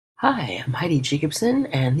Hi, I'm Heidi Jacobsen,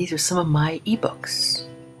 and these are some of my ebooks.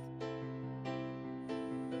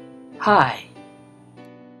 Hi.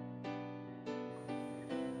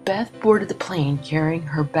 Beth boarded the plane carrying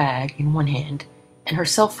her bag in one hand and her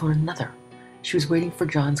cell phone in another. She was waiting for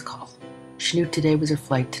John's call. She knew today was her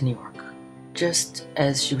flight to New York. Just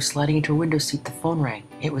as she was sliding into her window seat, the phone rang.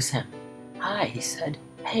 It was him. Hi, he said.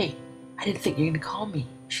 Hey, I didn't think you were going to call me,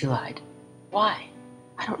 she lied. Why?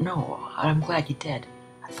 I don't know. I'm glad you did.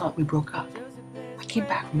 I thought we broke up. I came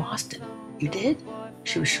back from Austin. You did?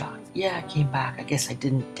 She was shocked. Yeah, I came back. I guess I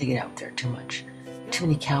didn't dig it out there too much. Too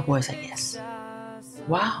many cowboys, I guess.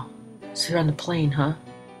 Wow. So you're on the plane, huh?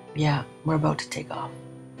 Yeah, we're about to take off.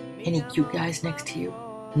 Any cute guys next to you?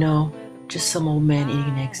 No, just some old man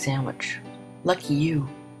eating an egg sandwich. Lucky you.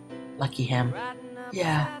 Lucky him.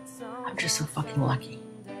 Yeah, I'm just so fucking lucky.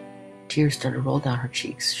 Tears started to roll down her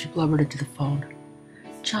cheeks. She blubbered into the phone.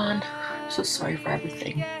 John, I'm so sorry for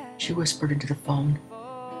everything, she whispered into the phone.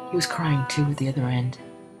 He was crying too at the other end.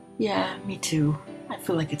 Yeah, me too. I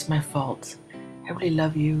feel like it's my fault. I really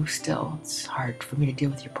love you still. It's hard for me to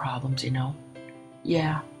deal with your problems, you know.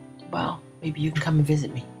 Yeah, well, maybe you can come and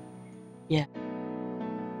visit me. Yeah.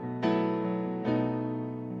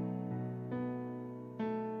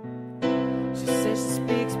 She says she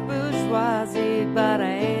speaks bourgeoisie, but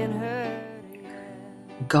I ain't heard it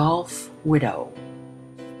yet. Golf Widow.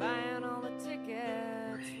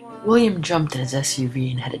 William jumped in his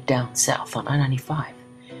SUV and headed down south on I-95.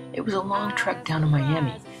 It was a long trek down to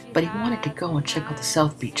Miami, but he wanted to go and check out the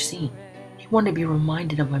South Beach scene. He wanted to be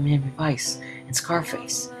reminded of Miami Vice and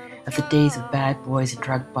Scarface, of the days of bad boys and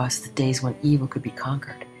drug busts, the days when evil could be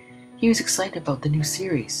conquered. He was excited about the new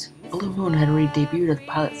series. Blue Moon had already debuted at the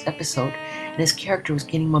pilot's episode, and his character was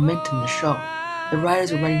gaining momentum in the show. The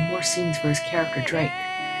writers were writing more scenes for his character, Drake.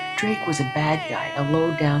 Drake was a bad guy, a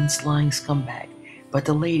low-down, slying scumbag, but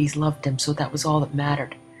the ladies loved him, so that was all that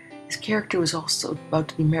mattered. His character was also about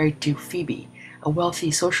to be married to Phoebe, a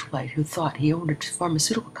wealthy socialite who thought he owned a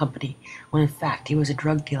pharmaceutical company, when in fact he was a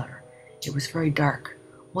drug dealer. It was very dark.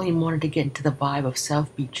 William wanted to get into the vibe of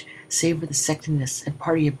South Beach, savor the sexiness, and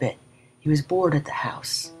party a bit. He was bored at the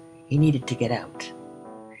house. He needed to get out.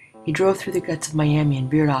 He drove through the guts of Miami and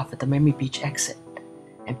veered off at the Miami Beach exit,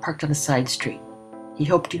 and parked on a side street. He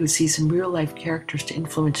hoped he would see some real-life characters to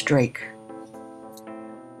influence Drake.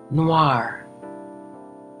 Noir.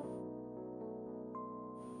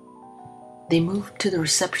 They moved to the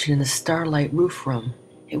reception in the Starlight Roof Room.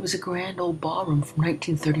 It was a grand old ballroom from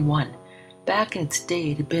 1931. Back in its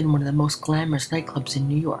day, it had been one of the most glamorous nightclubs in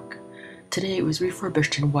New York. Today it was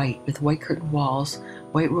refurbished in white, with white curtain walls,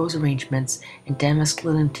 white rose arrangements, and damask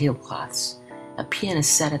linen tablecloths. A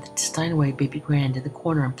pianist sat at the Steinway Baby Grand in the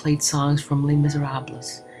corner and played songs from Les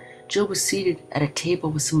Miserables. Jill was seated at a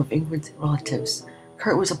table with some of Ingrid's relatives.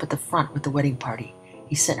 Kurt was up at the front with the wedding party.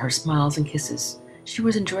 He sent her smiles and kisses. She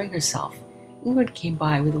was enjoying herself. Ingrid came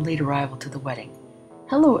by with a late arrival to the wedding.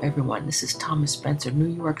 Hello, everyone. This is Thomas Spencer, New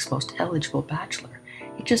York's most eligible bachelor.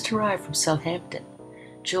 He just arrived from Southampton.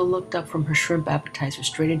 Jill looked up from her shrimp appetizer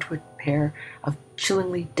straight into a pair of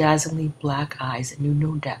chillingly, dazzlingly black eyes that knew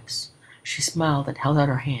no depths. She smiled and held out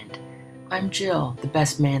her hand. I'm Jill, the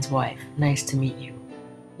best man's wife. Nice to meet you.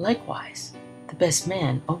 Likewise. The best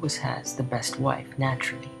man always has the best wife,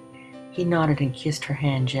 naturally. He nodded and kissed her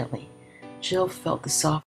hand gently. Jill felt the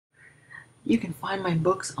soft. You can find my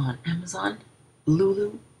books on Amazon,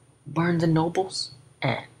 Lulu, Barnes & Nobles,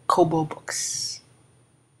 and Kobo Books.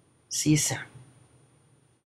 See you soon.